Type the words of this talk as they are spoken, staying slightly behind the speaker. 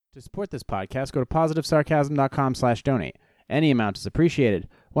To support this podcast, go to positivesarcasm.com/donate. Any amount is appreciated.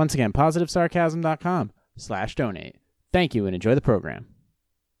 Once again, positivesarcasm.com/donate. Thank you and enjoy the program.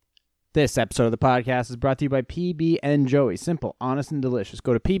 This episode of the podcast is brought to you by PB and Joey. Simple, honest, and delicious.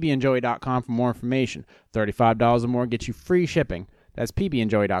 Go to pbandjoey.com for more information. $35 or more gets you free shipping. That's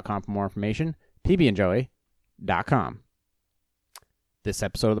pbandjoey.com for more information. pbandjoey.com. This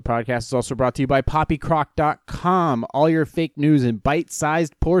episode of the podcast is also brought to you by poppycrock.com. All your fake news in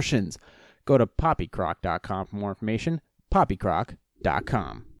bite-sized portions. Go to poppycrock.com for more information.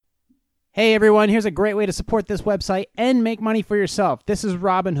 poppycrock.com. Hey everyone, here's a great way to support this website and make money for yourself. This is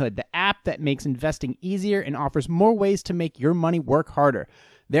Robinhood, the app that makes investing easier and offers more ways to make your money work harder.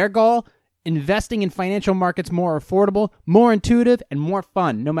 Their goal? Investing in financial markets more affordable, more intuitive, and more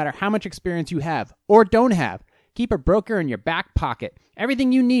fun, no matter how much experience you have or don't have. Keep a broker in your back pocket.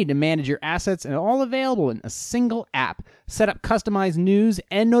 Everything you need to manage your assets and all available in a single app. Set up customized news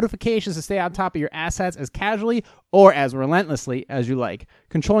and notifications to stay on top of your assets as casually or as relentlessly as you like.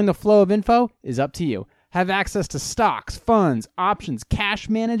 Controlling the flow of info is up to you. Have access to stocks, funds, options, cash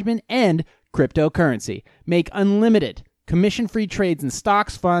management, and cryptocurrency. Make unlimited commission-free trades in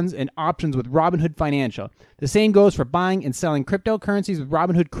stocks, funds, and options with Robinhood Financial. The same goes for buying and selling cryptocurrencies with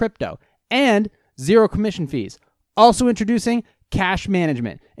Robinhood Crypto. And zero commission fees. Also introducing cash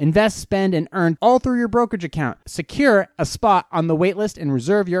management. Invest, spend, and earn all through your brokerage account. Secure a spot on the waitlist and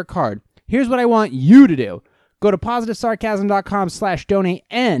reserve your card. Here's what I want you to do. Go to positivesarcasm.com/donate,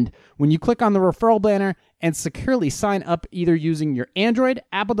 and when you click on the referral banner and securely sign up either using your Android,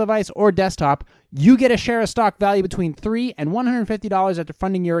 Apple device, or desktop, you get a share of stock value between $3 and $150 after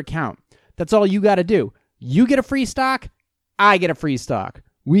funding your account. That's all you got to do. You get a free stock, I get a free stock.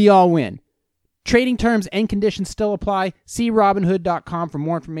 We all win. Trading terms and conditions still apply. See Robinhood.com for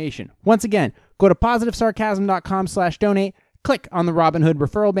more information. Once again, go to positivesarcasm.com/donate, click on the Robinhood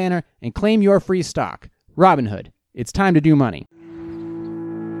referral banner, and claim your free stock. Robinhood, it's time to do money.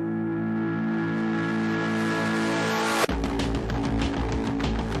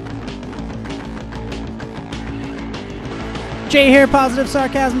 Jay here,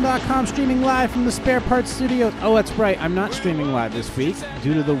 positivesarcasm.com, streaming live from the Spare Parts Studios. Oh, that's right, I'm not streaming live this week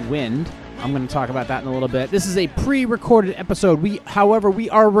due to the wind. I'm going to talk about that in a little bit. This is a pre-recorded episode. However, we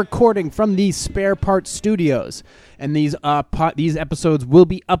are recording from the Spare Parts Studios, and these episodes will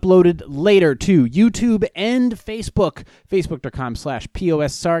be uploaded later to YouTube and Facebook.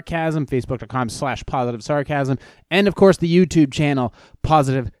 Facebook.com/POS Sarcasm, Facebook.com/Positive Sarcasm, and of course the YouTube channel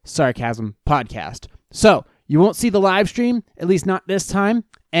Positive Sarcasm Podcast. So you won't see the live stream, at least not this time,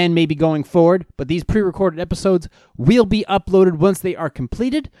 and maybe going forward, but these pre-recorded episodes will be uploaded once they are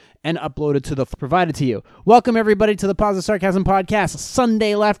completed and uploaded to provided to you. Welcome everybody to the Positive Sarcasm Podcast,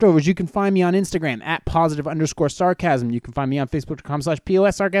 Sunday Leftovers. You can find me on Instagram at @positive_sarcasm. You can find me on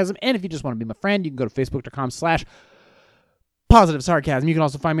Facebook.com/POS Sarcasm, and if you just want to be my friend, you can go to Facebook.com/Positive Sarcasm. You can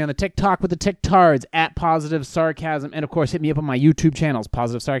also find me on the TikTok with the TikTards at Positive Sarcasm, and of course hit me up on my YouTube channels,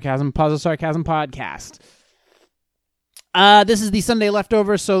 Positive Sarcasm Podcast. This is the Sunday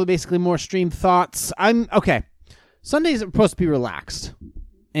Leftovers, so basically more stream thoughts. Sundays are supposed to be relaxed,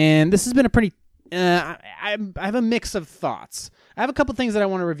 and this has been a pretty, I have a mix of thoughts. I have a couple things that I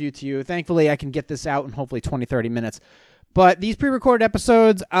want to review to you. Thankfully, I can get this out in hopefully 20, 30 minutes. But these pre-recorded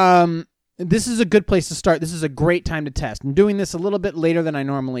episodes, this is a good place to start. This is a great time to test. I'm doing this a little bit later than I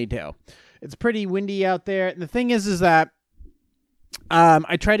normally do. It's pretty windy out there, and the thing is that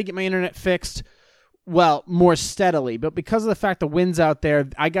I try to get my internet fixed, well, more steadily, but because of the fact the wind's out there,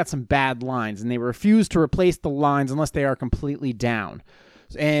 I got some bad lines, and they refuse to replace the lines unless they are completely down.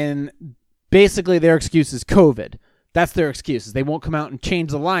 And basically their excuse is COVID. That's their excuses. They won't come out and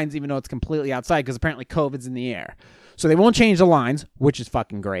change the lines even though it's completely outside because apparently COVID's in the air. So they won't change the lines, which is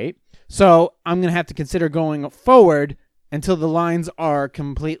fucking great. So I'm going to have to consider going forward until the lines are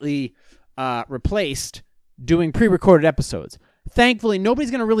completely replaced, doing pre-recorded episodes. Thankfully, nobody's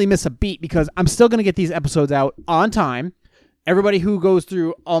going to really miss a beat because I'm still going to get these episodes out on time. Everybody who goes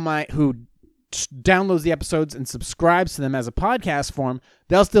through who downloads the episodes and subscribes to them as a podcast form,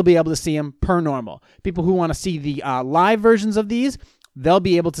 they'll still be able to see them per normal. People who want to see the live versions of these, they'll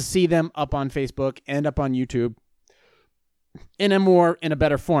be able to see them up on Facebook and up on YouTube in a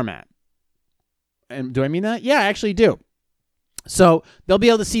better format. And do I mean that? Yeah, I actually do. So they'll be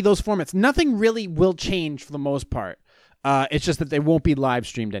able to see those formats. Nothing really will change for the most part. It's just that they won't be live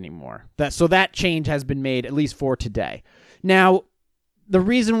streamed anymore. So that change has been made, at least for today. Now, the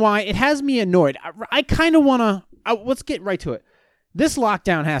reason why it has me annoyed, I kind of want to, let's get right to it. This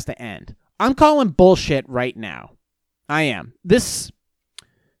lockdown has to end. I'm calling bullshit right now. I am. This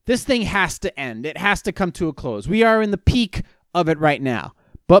thing has to end. It has to come to a close. We are in the peak of it right now.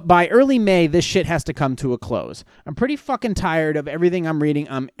 But by early May, this shit has to come to a close. I'm pretty fucking tired of everything I'm reading,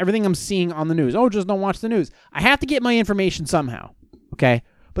 everything I'm seeing on the news. Oh, just don't watch the news. I have to get my information somehow, okay?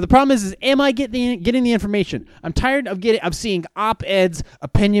 But the problem is am I getting the information? I'm tired of seeing op-eds,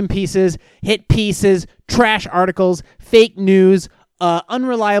 opinion pieces, hit pieces, trash articles, fake news,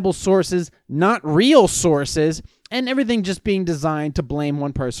 unreliable sources, not real sources, and everything just being designed to blame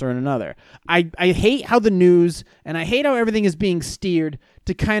one person or another. I hate how the news, and I hate how everything is being steered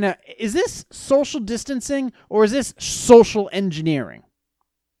to kind of, is this social distancing or is this social engineering?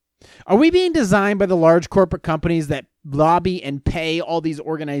 Are we being designed by the large corporate companies that lobby and pay all these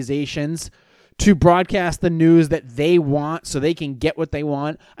organizations to broadcast the news that they want so they can get what they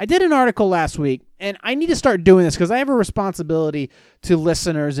want? I did an article last week, and I need to start doing this because I have a responsibility to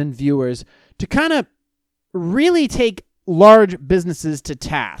listeners and viewers to kind of really take large businesses to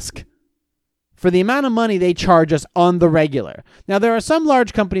task for the amount of money they charge us on the regular. Now, there are some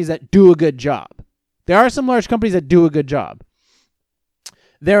large companies that do a good job. There are some large companies that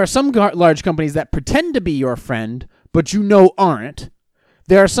pretend to be your friend, but you know aren't.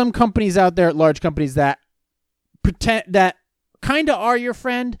 There are some companies out there, large companies, that pretend that kind of are your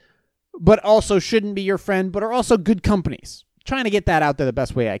friend, but also shouldn't be your friend, but are also good companies. Trying to get that out there the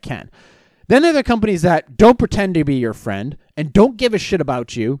best way I can. Then there are the companies that don't pretend to be your friend and don't give a shit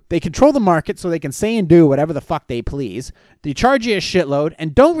about you. They control the market so they can say and do whatever the fuck they please. They charge you a shitload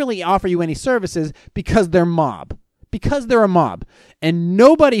and don't really offer you any services because they're mob. Because they're a mob. And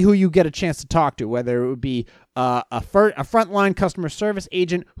nobody who you get a chance to talk to, whether it would be a frontline customer service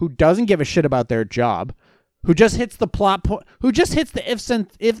agent who doesn't give a shit about their job, who just hits the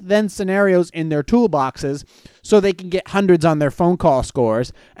if-then scenarios in their toolboxes so they can get hundreds on their phone call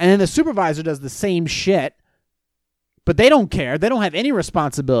scores, and then the supervisor does the same shit, but they don't care. They don't have any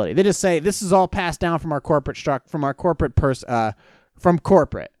responsibility. They just say, this is all passed down from corporate.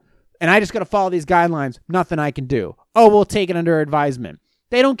 And I just got to follow these guidelines. Nothing I can do. Oh, we'll take it under advisement.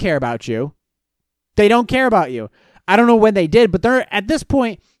 They don't care about you. They don't care about you. I don't know when they did, but at this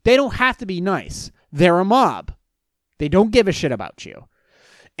point, they don't have to be nice. They're a mob. They don't give a shit about you.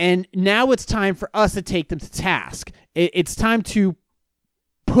 And now it's time for us to take them to task. It's time to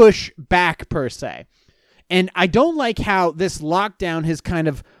push back, per se. And I don't like how this lockdown has kind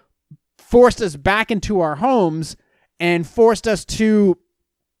of forced us back into our homes and forced us to...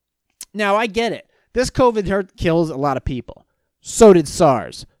 Now, I get it. This COVID kills a lot of people. So did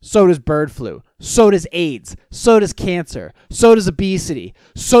SARS. So does bird flu. So does AIDS. So does cancer. So does obesity.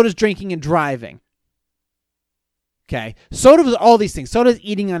 So does drinking and driving. Okay? So does all these things. So does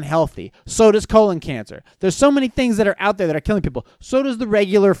eating unhealthy. So does colon cancer. There's so many things that are out there that are killing people. So does the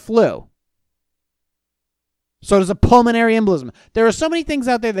regular flu. So does a pulmonary embolism. There are so many things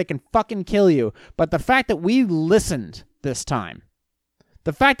out there that can fucking kill you. But the fact that we listened this time,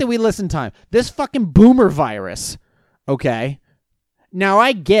 this fucking boomer virus, okay? Now,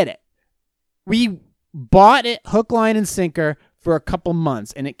 I get it. We bought it hook, line, and sinker for a couple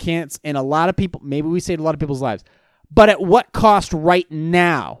months, and it can't, and a lot of people, maybe we saved a lot of people's lives. But at what cost right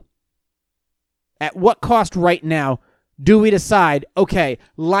now? At what cost right now do we decide, okay,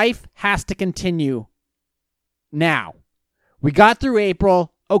 life has to continue now? We got through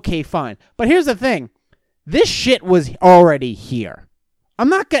April, okay, fine. But here's the thing. This shit was already here. I'm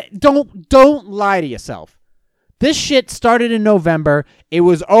not gonna, don't lie to yourself. This shit started in November. It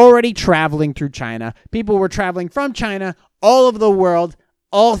was already traveling through China. People were traveling from China all over the world,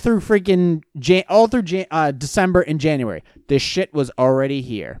 all through December and January. This shit was already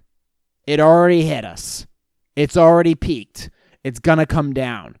here. It already hit us. It's already peaked. It's gonna come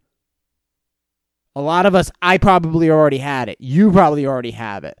down. A lot of us, I probably already had it. You probably already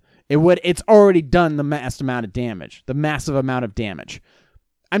have it. It's already done the massive amount of damage.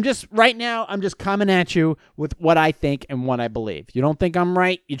 I'm just coming at you with what I think and what I believe. You don't think I'm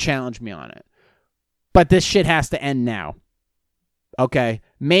right, you challenge me on it. But this shit has to end now. Okay?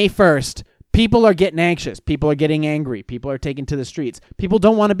 May 1st, people are getting anxious. People are getting angry. People are taking to the streets. People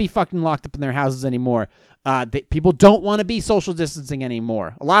don't want to be fucking locked up in their houses anymore. People don't want to be social distancing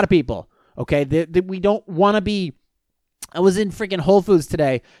anymore. A lot of people. Okay? We don't want to be... I was in freaking Whole Foods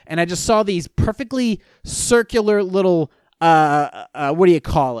today, and I just saw these perfectly circular little... what do you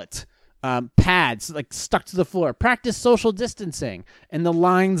call it? Pads like stuck to the floor. Practice social distancing, and the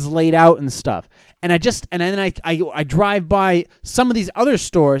lines laid out and stuff. And then I drive by some of these other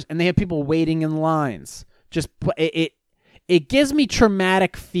stores, and they have people waiting in lines. It gives me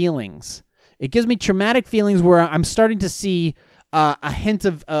traumatic feelings. It gives me traumatic feelings where I'm starting to see a hint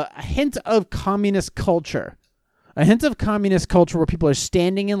of communist culture. A hint of communist culture where people are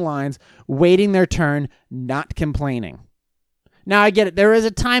standing in lines, waiting their turn, not complaining. Now, I get it. There is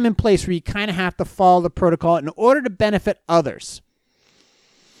a time and place where you kind of have to follow the protocol in order to benefit others.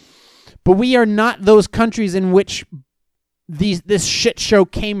 But we are not those countries in which this shit show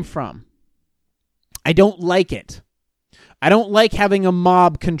came from. I don't like it. I don't like having a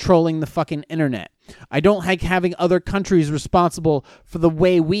mob controlling the fucking internet. I don't like having other countries responsible for the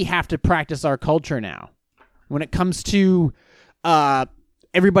way we have to practice our culture now. When it comes to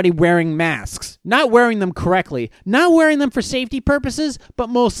everybody wearing masks, not wearing them correctly, not wearing them for safety purposes, but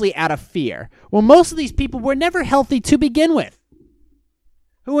mostly out of fear. Well, most of these people were never healthy to begin with.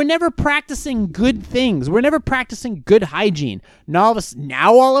 Who were never practicing good things. We're never practicing good hygiene. Now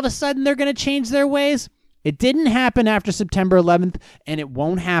all of a sudden they're going to change their ways? It didn't happen after September 11th, and it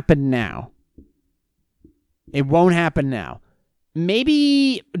won't happen now. It won't happen now.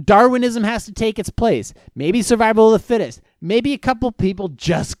 Maybe Darwinism has to take its place. Maybe survival of the fittest. Maybe a couple people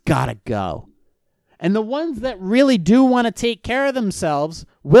just gotta go. And the ones that really do want to take care of themselves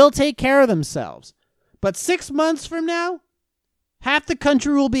will take care of themselves. But 6 months from now, half the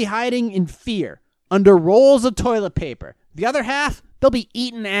country will be hiding in fear under rolls of toilet paper. The other half, they'll be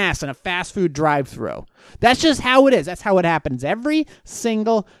eating ass in a fast food drive-thru. That's just how it is. That's how it happens every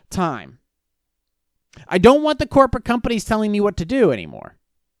single time. I don't want the corporate companies telling me what to do anymore.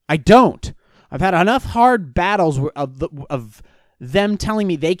 I don't. I've had enough hard battles of them telling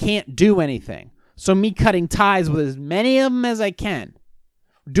me they can't do anything. So me cutting ties with as many of them as I can.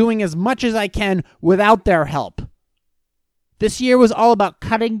 Doing as much as I can without their help. This year was all about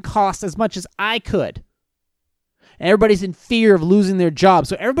cutting costs as much as I could. And everybody's in fear of losing their job.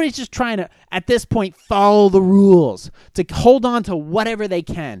 So everybody's just trying to, at this point, follow the rules. To hold on to whatever they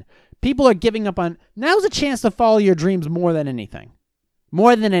can. People are giving up on... Now's a chance to follow your dreams more than anything.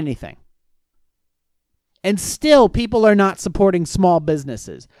 More than anything. And still, people are not supporting small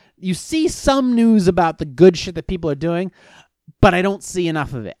businesses. You see some news about the good shit that people are doing, but I don't see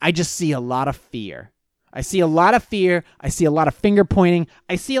enough of it. I just see a lot of fear. I see a lot of fear. I see a lot of finger pointing.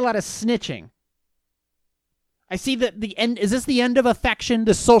 I see a lot of snitching. I see that the end... Is this the end of affection?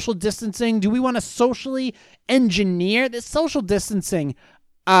 The social distancing? Do we want to socially engineer this social distancing?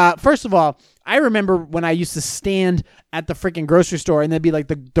 First of all, I remember when I used to stand at the freaking grocery store and there'd be like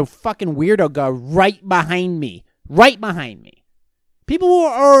the fucking weirdo guy right behind me. Right behind me. People were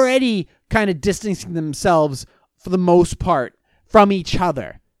already kind of distancing themselves for the most part from each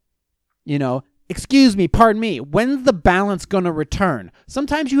other. You know, excuse me, pardon me. When's the balance going to return?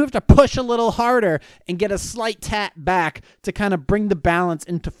 Sometimes you have to push a little harder and get a slight tap back to kind of bring the balance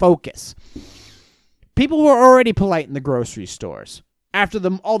into focus. People were already polite in the grocery stores. After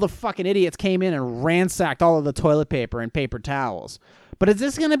all the fucking idiots came in and ransacked all of the toilet paper and paper towels. But is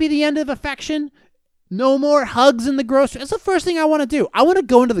this going to be the end of affection? No more hugs in the grocery. That's the first thing I want to do. I want to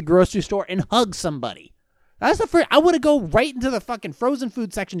go into the grocery store and hug somebody. That's the first. I want to go right into the fucking frozen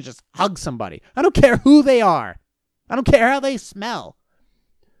food section and just hug somebody. I don't care who they are. I don't care how they smell.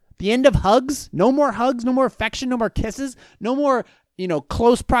 The end of hugs? No more hugs, no more affection, no more kisses, no more,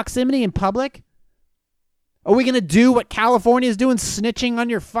 close proximity in public. Are we going to do what California is doing, snitching on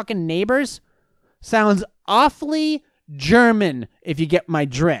your fucking neighbors? Sounds awfully German, if you get my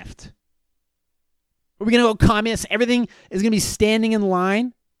drift. Are we going to go communist? Everything is going to be standing in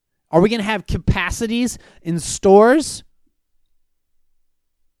line? Are we going to have capacities in stores?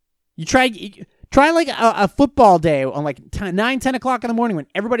 You try like a football day on like 9, 10 o'clock in the morning when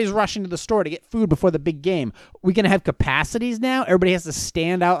everybody's rushing to the store to get food before the big game. Are we going to have capacities now? Everybody has to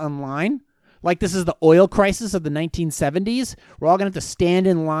stand out in line? Like this is the oil crisis of the 1970s. We're all going to have to stand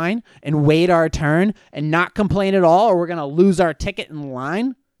in line and wait our turn and not complain at all, or we're going to lose our ticket in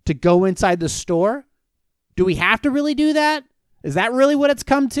line to go inside the store. Do we have to really do that? Is that really what it's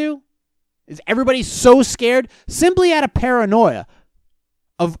come to? Is everybody so scared simply out of paranoia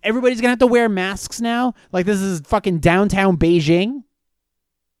of everybody's going to have to wear masks now? Like this is fucking downtown Beijing?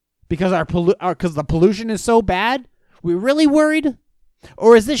 Because because the pollution is so bad? We really worried?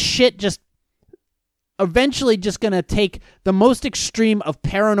 Or is this shit just eventually just going to take the most extreme of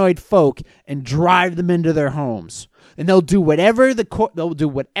paranoid folk and drive them into their homes? And they'll do whatever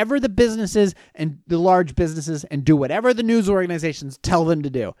the businesses and the large businesses and do whatever the news organizations tell them to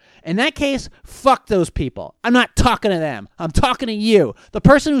do. In that case, fuck those people. I'm not talking to them. I'm talking to you. The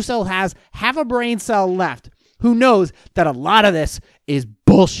person who still has half a brain cell left, who knows that a lot of this is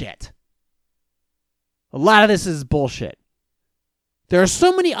bullshit. A lot of this is bullshit. There are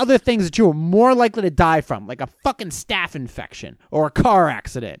so many other things that you are more likely to die from, like a fucking staph infection or a car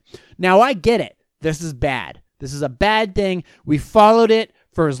accident. Now, I get it. This is bad. This is a bad thing. We followed it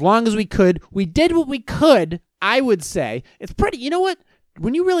for as long as we could. We did what we could, I would say. It's pretty, you know what?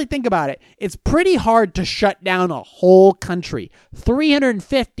 when you really think about it, it's pretty hard to shut down a whole country.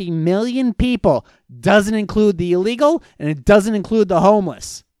 350 million people doesn't include the illegal, and it doesn't include the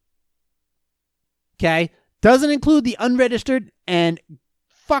homeless. Okay? Doesn't include the unregistered, and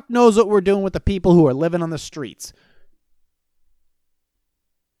fuck knows what we're doing with the people who are living on the streets.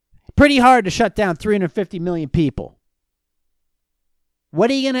 Pretty hard to shut down 350 million people.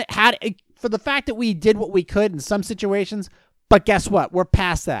 What are you going to... For the fact that we did what we could in some situations, but guess what? We're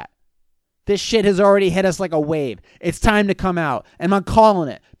past that. This shit has already hit us like a wave. It's time to come out, and I'm calling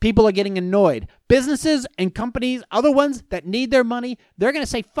it. People are getting annoyed. Businesses and companies, other ones that need their money, they're going to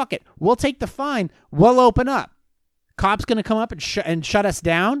say, fuck it. We'll take the fine. We'll open up. Cops going to come up and shut us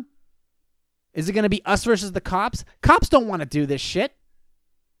down? Is it going to be us versus the cops? Cops don't want to do this shit.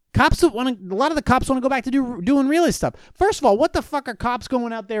 A lot of the cops want to go back to doing really stuff. First of all, what the fuck are cops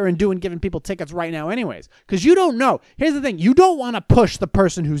going out there and doing, giving people tickets right now anyways? Because you don't know. Here's the thing. You don't want to push the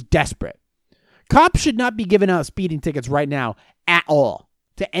person who's desperate. Cops should not be giving out speeding tickets right now at all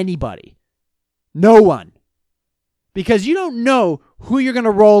to anybody. No one. Because you don't know who you're going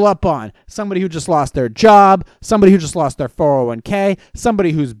to roll up on. Somebody who just lost their job, somebody who just lost their 401k,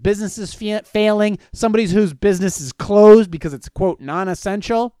 somebody whose business is failing, somebody whose business is closed because it's, quote,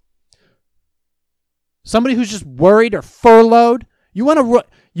 non-essential. Somebody who's just worried or furloughed. You want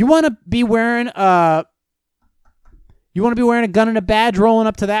to be wearing a gun and a badge rolling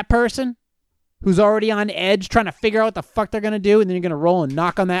up to that person who's already on edge trying to figure out what the fuck they're going to do, and then you're going to roll and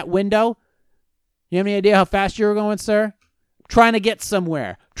knock on that window? You have any idea how fast you were going, sir? Trying to get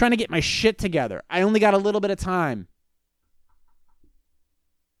somewhere. Trying to get my shit together. I only got a little bit of time.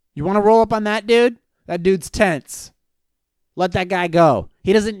 You want to roll up on that dude? That dude's tense. Let that guy go.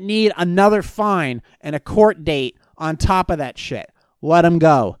 He doesn't need another fine and a court date on top of that shit. Let him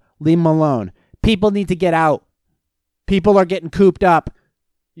go. Leave him alone. People need to get out. People are getting cooped up.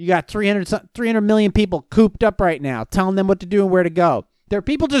 You got 300 million people cooped up right now, telling them what to do and where to go. There are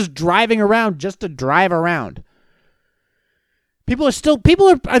people just driving around just to drive around. People are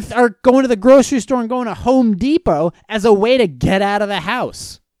going to the grocery store and going to Home Depot as a way to get out of the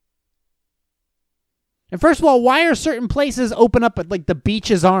house. And first of all, why are certain places open up but like the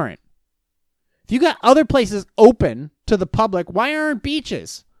beaches aren't? If you got other places open to the public, why aren't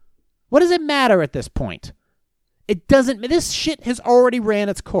beaches? What does it matter at this point? It doesn't. This shit has already ran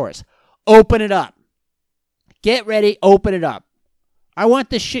its course. Open it up. Get ready. Open it up. I want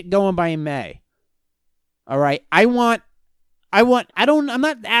this shit going by May. All right. I'm not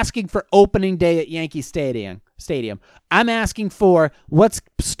asking for opening day at Yankee Stadium. I'm asking for let's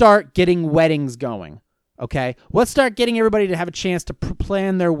start getting weddings going. Okay. Let's start getting everybody to have a chance to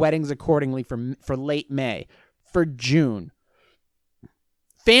plan their weddings accordingly for late May, for June.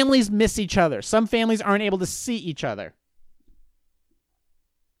 Families miss each other. Some families aren't able to see each other.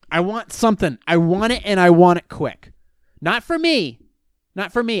 I want something. I want it, and I want it quick. Not for me.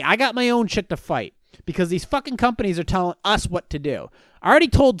 Not for me. I got my own shit to fight because these fucking companies are telling us what to do. I already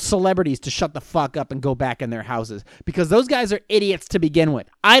told celebrities to shut the fuck up and go back in their houses because those guys are idiots to begin with.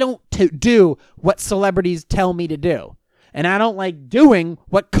 I don't do what celebrities tell me to do. And I don't like doing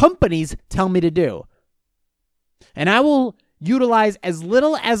what companies tell me to do. And I will utilize as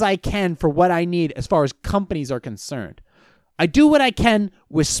little as I can for what I need as far as companies are concerned. I do what I can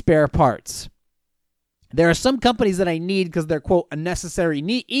with spare parts. There are some companies that I need because they're, quote, a necessary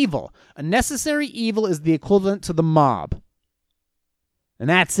evil. A necessary evil is the equivalent to the mob. And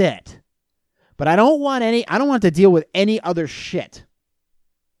that's it. But I don't want to deal with any other shit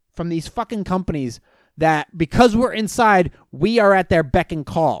from these fucking companies that, because we're inside, we are at their beck and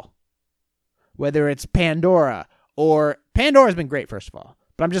call. Whether it's Pandora, or Pandora's been great, first of all.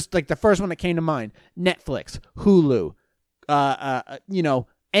 But I'm just like the first one that came to mind. Netflix, Hulu,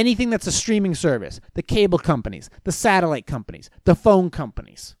 anything that's a streaming service, the cable companies, the satellite companies, the phone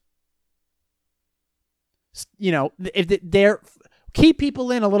companies. If they're keep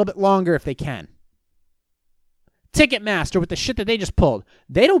people in a little bit longer if they can. Ticketmaster with the shit that they just pulled.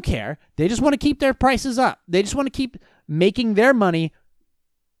 They don't care. They just want to keep their prices up. They just want to keep making their money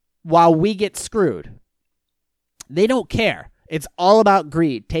while we get screwed. They don't care. It's all about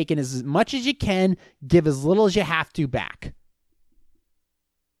greed. Taking as much as you can, give as little as you have to back.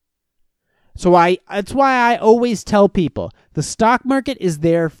 So that's why I always tell people, the stock market is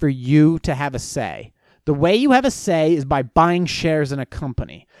there for you to have a say. The way you have a say is by buying shares in a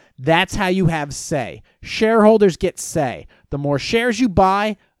company. That's how you have say. Shareholders get say. The more shares you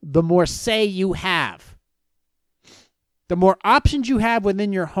buy, the more say you have. The more options you have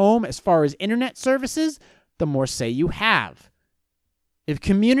within your home as far as internet services, the more say you have. If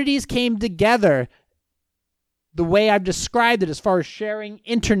communities came together the way I've described it as far as sharing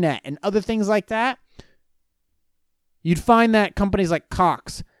internet and other things like that, you'd find that companies like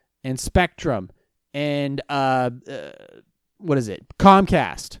Cox and Spectrum and Comcast,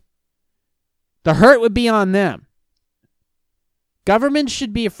 the hurt would be on them. Governments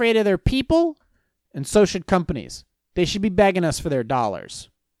should be afraid of their people, and so should companies. They should be begging us for their dollars.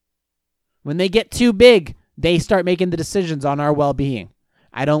 When they get too big, they start making the decisions on our well-being.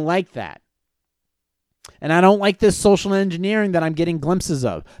 I don't like that. And I don't like this social engineering that I'm getting glimpses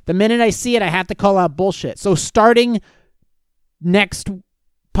of. The minute I see it, I have to call out bullshit. So starting next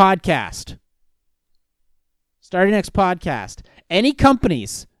podcast, any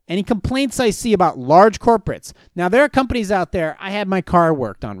companies, any complaints I see about large corporates. Now, there are companies out there. I had my car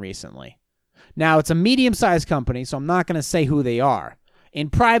worked on recently. Now, it's a medium-sized company, so I'm not going to say who they are. In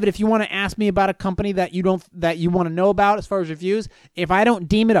private, if you want to ask me about a company that you want to know about as far as reviews, if I don't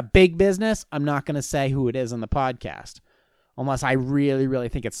deem it a big business, I'm not going to say who it is on the podcast unless I really, really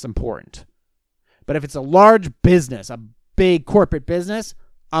think it's important. But if it's a large business, a big corporate business,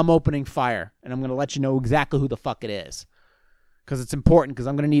 I'm opening fire, and I'm going to let you know exactly who the fuck it is because it's important because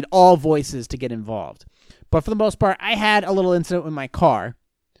I'm going to need all voices to get involved. But for the most part, I had a little incident with my car.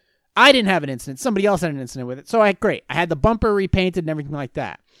 I didn't have an incident. Somebody else had an incident with it. So great. I had the bumper repainted and everything like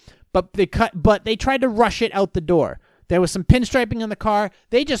that. But they tried to rush it out the door. There was some pinstriping on the car.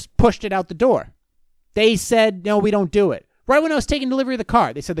 They just pushed it out the door. They said, no, we don't do it. Right when I was taking delivery of the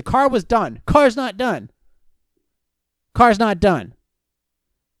car, they said the car was done. Car's not done. Car's not done.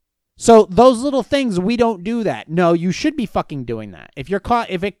 So those little things, we don't do that. No, you should be fucking doing that. If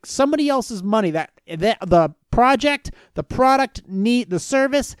it's somebody else's money, that the project, the product, the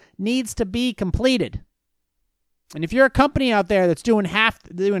service needs to be completed. And if you're a company out there that's doing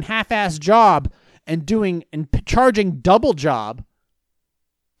half-ass job and charging double job,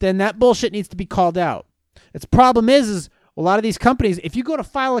 then that bullshit needs to be called out. Its problem is a lot of these companies, if you go to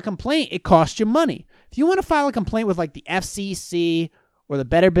file a complaint, it costs you money. If you want to file a complaint with like the FCC or the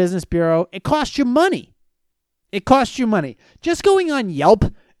Better Business Bureau, it costs you money. It costs you money. Just going on Yelp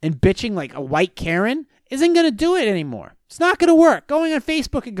and bitching like a white Karen isn't going to do it anymore. It's not going to work. Going on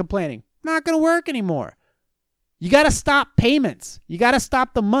Facebook and complaining, not going to work anymore. You got to stop payments. You got to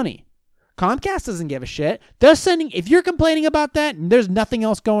stop the money. Comcast doesn't give a shit. If you're complaining about that and there's nothing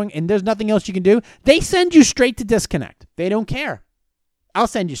else going and there's nothing else you can do, they send you straight to disconnect. They don't care. I'll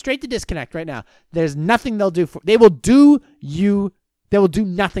send you straight to disconnect right now. There's nothing they'll do they will do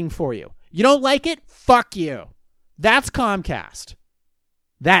nothing for you. You don't like it? Fuck you. That's Comcast.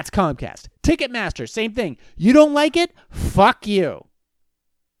 Ticketmaster, same thing. You don't like it? Fuck you.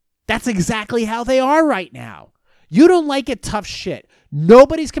 That's exactly how they are right now. You don't like it? Tough shit.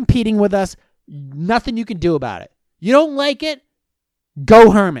 Nobody's competing with us. Nothing you can do about it. You don't like it?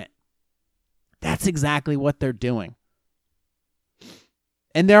 Go hermit. That's exactly what they're doing.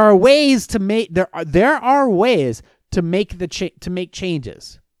 And there are ways to make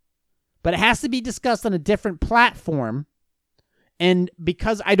changes. But it has to be discussed on a different platform. And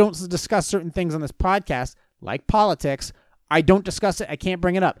because I don't discuss certain things on this podcast, like politics, I don't discuss it. I can't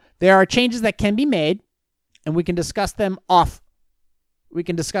bring it up. There are changes that can be made, and we can discuss them We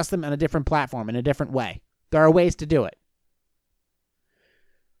can discuss them on a different platform, in a different way. There are ways to do it.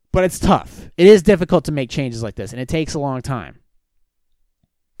 But it's tough. It is difficult to make changes like this, and it takes a long time.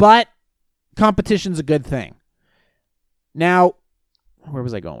 But competition's a good thing. Now, where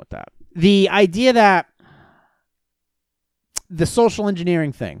was I going with that? The idea that the social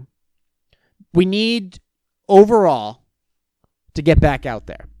engineering thing, we need overall to get back out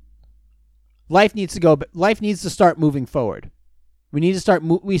there. Life needs to start moving forward. We need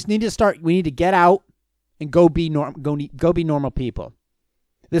to get out and go be normal people.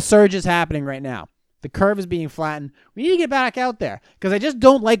 This surge is happening right now. The curve is being flattened. We need to get back out there because I just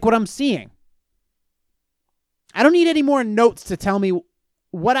don't like what I'm seeing. I don't need any more notes to tell me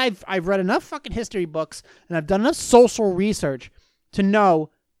what I've read enough fucking history books and I've done enough social research to know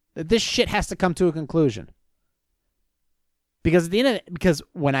that this shit has to come to a conclusion. Because at the end of it, because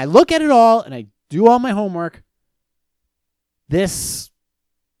when I look at it all and I do all my homework,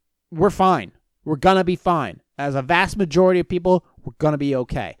 we're fine. We're gonna be fine. As a vast majority of people, we're gonna be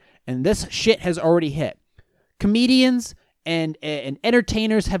okay. And this shit has already hit. Comedians and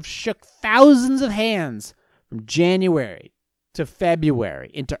entertainers have shook thousands of hands from January to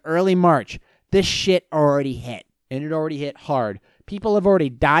February into early March. This shit already hit. And it already hit hard. People have already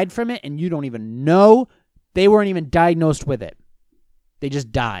died from it, and you don't even know. They weren't even diagnosed with it. They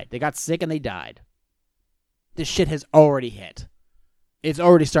just died. They got sick and they died. This shit has already hit. It's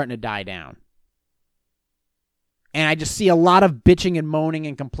already starting to die down. And I just see a lot of bitching and moaning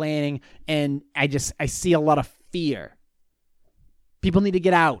and complaining, and I see a lot of fear. People need to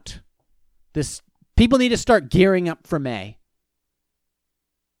get out. People need to start gearing up for May.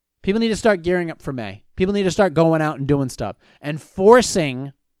 People need to start gearing up for May. People need to start going out and doing stuff and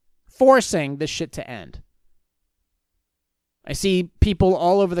forcing this shit to end. I see people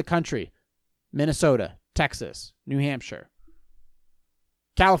all over the country. Minnesota, Texas, New Hampshire.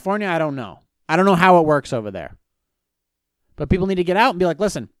 California, I don't know. I don't know how it works over there. But people need to get out and be like,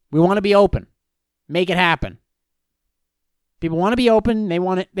 listen, we want to be open. Make it happen. People want to be open. They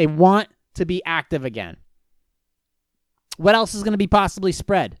want to be active again. What else is going to be possibly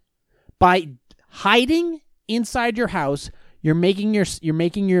spread? By hiding inside your house, you're making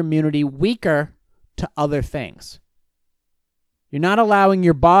your immunity weaker to other things. You're not allowing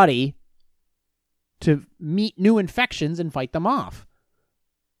your body to meet new infections and fight them off.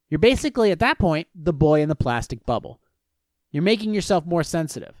 You're basically, at that point, the boy in the plastic bubble. You're making yourself more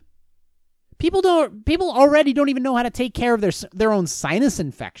sensitive. People already don't even know how to take care of their own sinus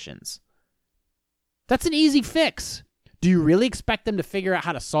infections. That's an easy fix. Do you really expect them to figure out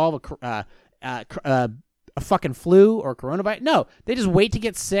how to solve a fucking flu or coronavirus? No, they just wait to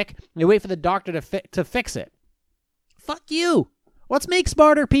get sick. And they wait for the doctor to fix it. Fuck you. Let's make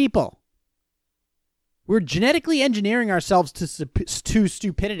smarter people. We're genetically engineering ourselves to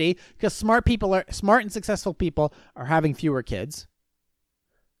stupidity because smart and successful people are having fewer kids.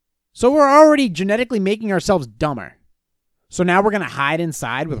 So we're already genetically making ourselves dumber. So now we're going to hide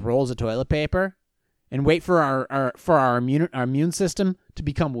inside with rolls of toilet paper and wait for our immune system to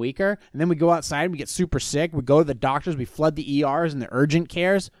become weaker. And then we go outside, we get super sick, we go to the doctors, we flood the ERs and the urgent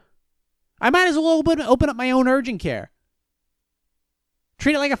cares. I might as well open up my own urgent care.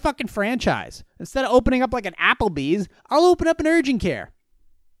 Treat it like a fucking franchise. Instead of opening up like an Applebee's, I'll open up an urgent care.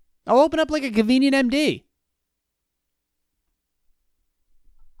 I'll open up like a convenient MD.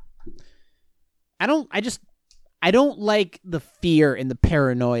 I don't like the fear and the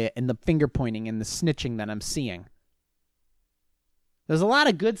paranoia and the finger pointing and the snitching that I'm seeing. There's a lot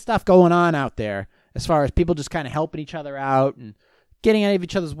of good stuff going on out there as far as people just kind of helping each other out and getting out of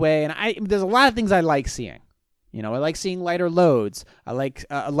each other's way. And there's a lot of things I like seeing. You know, I like seeing lighter loads. I like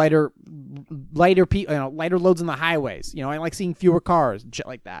lighter loads on the highways. You know, I like seeing fewer cars and shit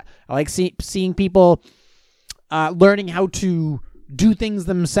like that. I like seeing people learning how to do things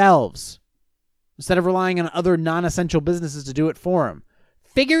themselves instead of relying on other non-essential businesses to do it for them.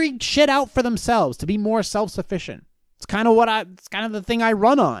 Figuring shit out for themselves to be more self-sufficient. It's kind of the thing I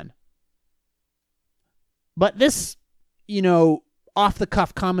run on. But this,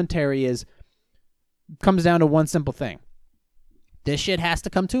 off-the-cuff commentary comes down to one simple thing. This shit has to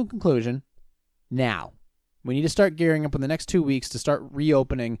come to a conclusion now. We need to start gearing up in the next 2 weeks to start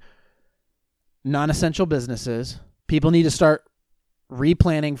reopening non-essential businesses. People need to start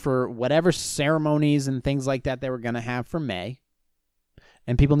replanning for whatever ceremonies and things like that they were going to have for May.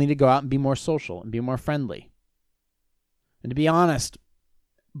 And people need to go out and be more social and be more friendly. And to be honest,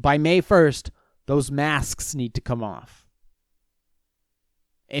 by May 1st, those masks need to come off.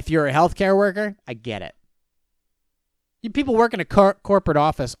 If you're a healthcare worker, I get it. You people work in a corporate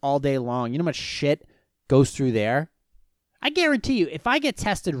office all day long. You know how much shit goes through there? I guarantee you, if I get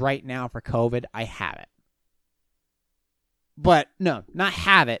tested right now for COVID, I have it. But no, not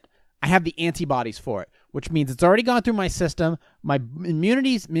have it. I have the antibodies for it, which means it's already gone through my system. My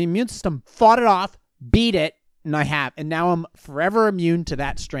immune system fought it off, beat it, and now I'm forever immune to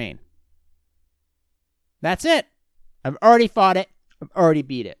that strain. That's it. I've already fought it. I've already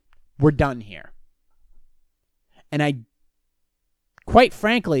beat it. We're done here. And I, quite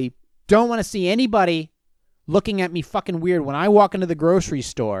frankly, don't want to see anybody looking at me fucking weird when I walk into the grocery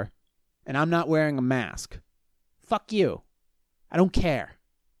store and I'm not wearing a mask. Fuck you. I don't care.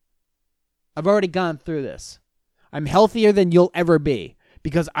 I've already gone through this. I'm healthier than you'll ever be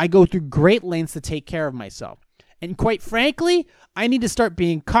because I go through great lengths to take care of myself. And quite frankly, I need to start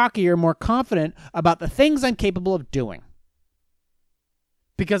being cockier, more confident about the things I'm capable of doing.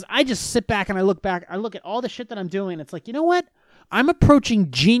 Because I just sit back and I look at all the shit that I'm doing, and it's like, you know what? I'm approaching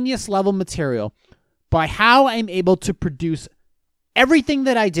genius level material by how I'm able to produce everything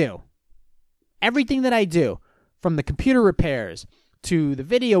that I do. Everything that I do, from the computer repairs to the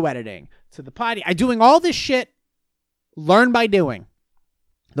video editing to the potty. I'm doing all this shit, learn by doing.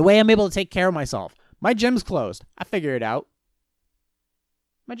 The way I'm able to take care of myself. My gym's closed. I figure it out.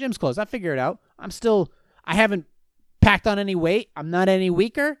 My gym's closed. I figure it out. I haven't packed on any weight. I'm not any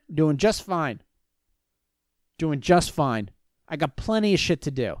weaker. Doing just fine. I got plenty of shit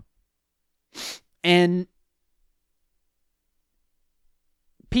to do. And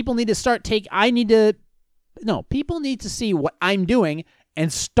people need to people need to see what I'm doing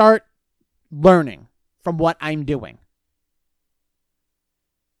and start learning. from what I'm doing.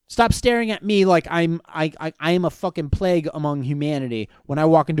 Stop staring at me like I am a fucking plague among humanity when I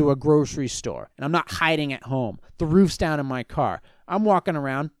walk into a grocery store and I'm not hiding at home. The roof's down in my car. I'm walking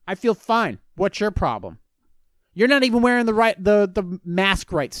around. I feel fine. What's your problem? You're not even wearing the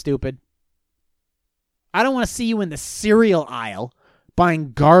mask right, stupid. I don't want to see you in the cereal aisle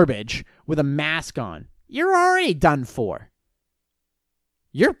buying garbage with a mask on. You're already done for.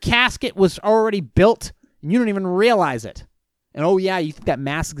 Your casket was already built and you don't even realize it. And oh yeah, you think that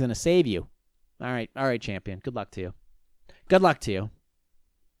mask is going to save you. All right, champion. Good luck to you. Good luck to you.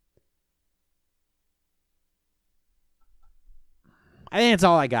 I think that's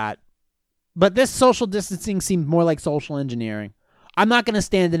all I got. But this social distancing seems more like social engineering. I'm not going to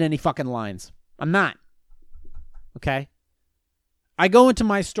stand in any fucking lines. I'm not. Okay? I go into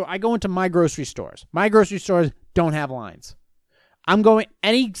my grocery stores. My grocery stores don't have lines.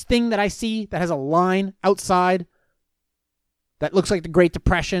 Anything that I see that has a line outside that looks like the Great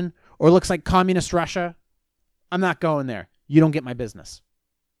Depression or looks like communist Russia, I'm not going there. You don't get my business.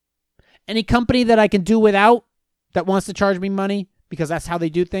 Any company that I can do without that wants to charge me money because that's how they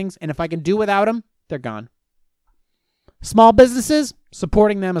do things, and if I can do without them, they're gone. Small businesses,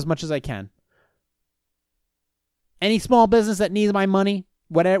 supporting them as much as I can. Any small business that needs my money,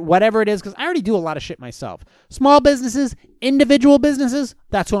 whatever it is, because I already do a lot of shit myself. Small businesses, individual businesses,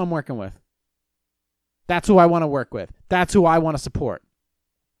 that's who I'm working with. That's who I want to work with. That's who I want to support.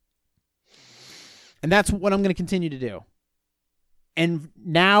 And that's what I'm going to continue to do. And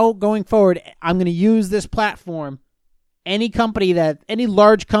now, going forward, I'm going to use this platform. Any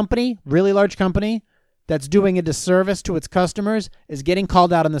large company, really large company, that's doing a disservice to its customers is getting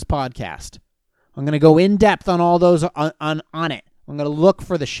called out on this podcast. I'm going to go in depth on all those on it. I'm going to look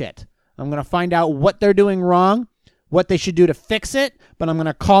for the shit. I'm going to find out what they're doing wrong, what they should do to fix it, but I'm going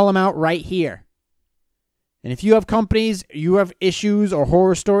to call them out right here. And if you have companies, you have issues or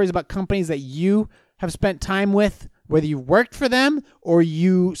horror stories about companies that you have spent time with, whether you worked for them or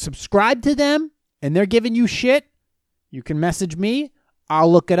you subscribe to them and they're giving you shit, you can message me.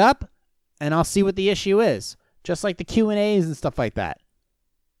 I'll look it up and I'll see what the issue is. Just like the Q&As and stuff like that.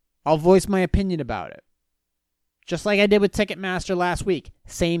 I'll voice my opinion about it. Just like I did with Ticketmaster last week.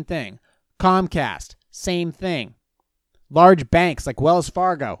 Same thing. Comcast. Same thing. Large banks like Wells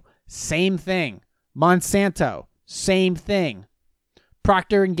Fargo. Same thing. Monsanto, same thing.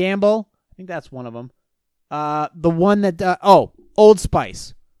 Procter & Gamble, I think that's one of them. The one that, Old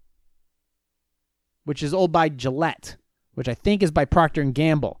Spice, which is owned by Gillette, which I think is by Procter &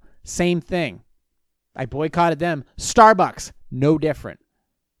 Gamble. Same thing. I boycotted them. Starbucks, no different.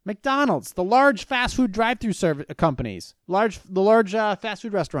 McDonald's, the large fast food drive-through companies, the large fast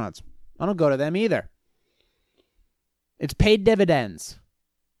food restaurants. I don't go to them either. It's paid dividends.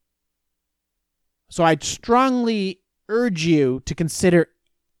 So I'd strongly urge you to consider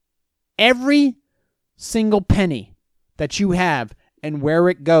every single penny that you have and where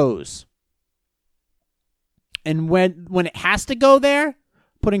it goes. And when it has to go there,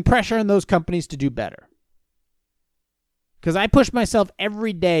 putting pressure on those companies to do better. Because I push myself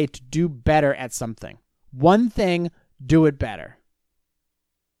every day to do better at something. One thing, do it better.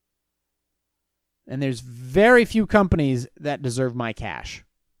 And there's very few companies that deserve my cash.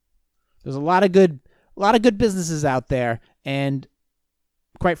 There's a lot of good businesses out there, and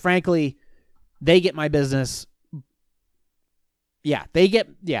quite frankly, they get my business.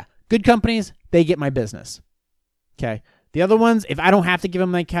 Good companies, they get my business. Okay. The other ones, if I don't have to give them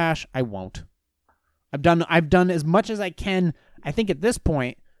my cash, I won't. I've done as much as I can, I think at this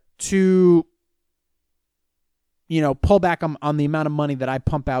point, to pull back on the amount of money that I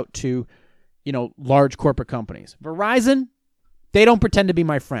pump out to, large corporate companies. Verizon, they don't pretend to be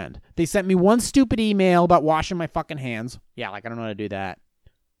my friend. They sent me one stupid email about washing my fucking hands. Yeah, like I don't know how to do that.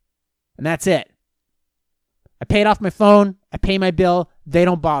 And that's it. I paid off my phone. I pay my bill. They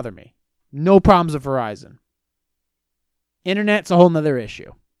don't bother me. No problems with Verizon. Internet's a whole nother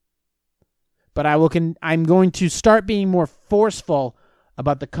issue. But I'm going to start being more forceful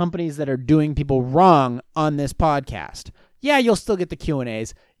about the companies that are doing people wrong on this podcast. Yeah, you'll still get the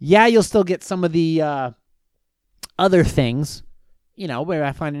Q&As. Yeah, you'll still get some of the other things. Where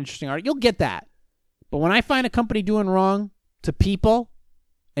I find an interesting article, you'll get that. But when I find a company doing wrong to people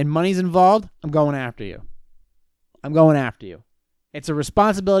and money's involved, I'm going after you. It's a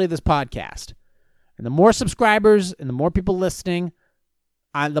responsibility of this podcast. And the more subscribers and the more people listening,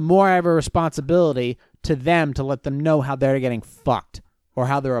 the more I have a responsibility to them to let them know how they're getting fucked or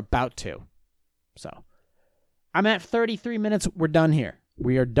how they're about to. So, I'm at 33 minutes. We're done here.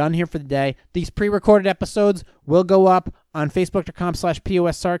 We are done here for the day. These pre-recorded episodes will go up on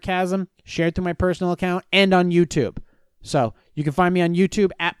Facebook.com/POS Sarcasm, shared through my personal account, and on YouTube. So you can find me on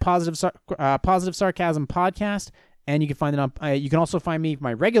YouTube at Positive Sarcasm Podcast, and you can find it on. You can also find me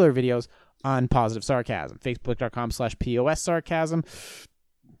my regular videos on Positive Sarcasm, Facebook.com/POS Sarcasm.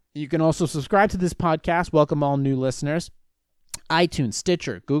 You can also subscribe to this podcast. Welcome all new listeners. iTunes,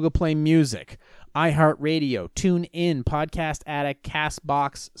 Stitcher, Google Play Music, iHeartRadio, TuneIn, Podcast Addict,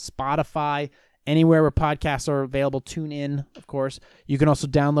 CastBox, Spotify, anywhere where podcasts are available. Tune in, of course. You can also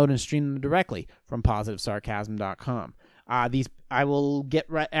download and stream them directly from PositiveSarcasm.com. These I will get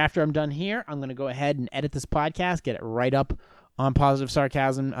right after I'm done here. I'm going to go ahead and edit this podcast, get it right up on Positive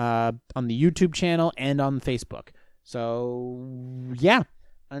Sarcasm on the YouTube channel and on Facebook. So, yeah.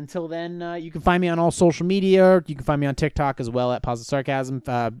 Until then, you can find me on all social media. You can find me on TikTok as well at Positive Sarcasm,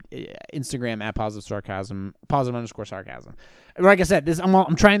 Instagram at Positive Sarcasm, Positive_Sarcasm. Like I said,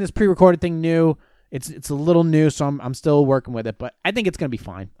 I'm trying this pre-recorded thing new. It's a little new, so I'm still working with it, but I think it's going to be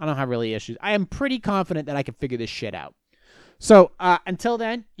fine. I don't have really issues. I am pretty confident that I can figure this shit out. So until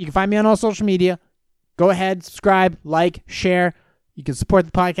then, you can find me on all social media. Go ahead, subscribe, like, share. You can support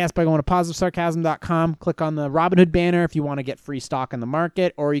the podcast by going to PositiveSarcasm.com. Click on the Robinhood banner if you want to get free stock in the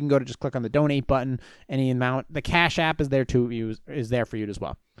market, or you can go to just click on the donate button. Any amount. The Cash App is there for you as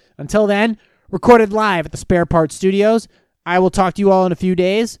well. Until then, recorded live at the Spare Parts Studios. I will talk to you all in a few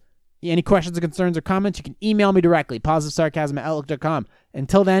days. Any questions or concerns or comments, you can email me directly, PositiveSarcasm@outlook.com.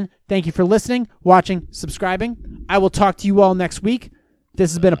 Until then, thank you for listening, watching, subscribing. I will talk to you all next week.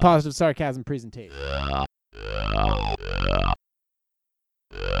 This has been a Positive Sarcasm presentation.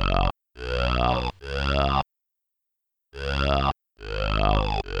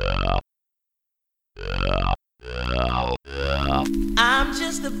 I'm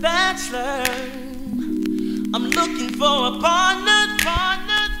just a bachelor. I'm looking for a partner,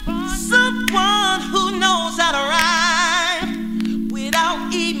 someone who knows how to rhyme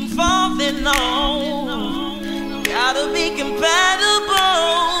without even falling on. Gotta be compatible,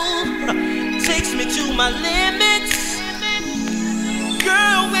 takes me to my limits.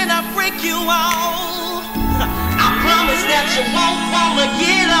 Girl, when I break you off, I promise that you won't wanna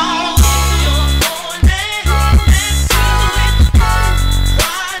get on.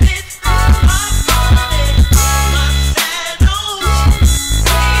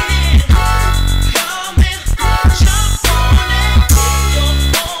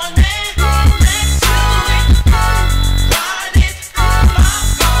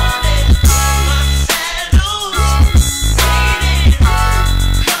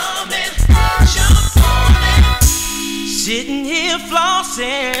 Sitting here flossing,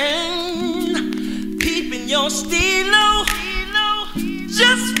 peeping your stilo.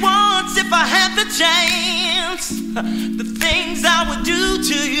 Just once, if I had the chance, the things I would do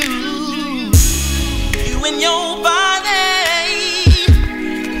to you. You and your body,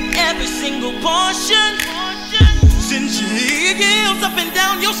 every single portion, since your heels up and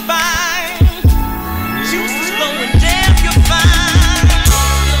down your spine, juices flowing down your spine.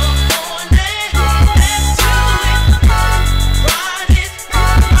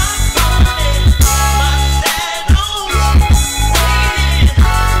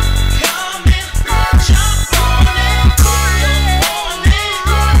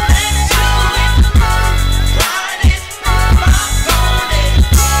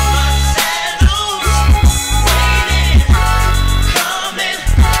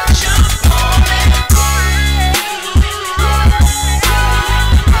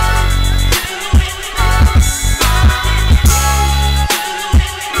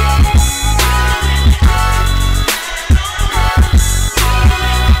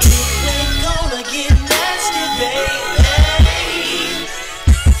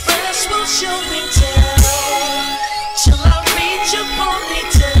 Show me down.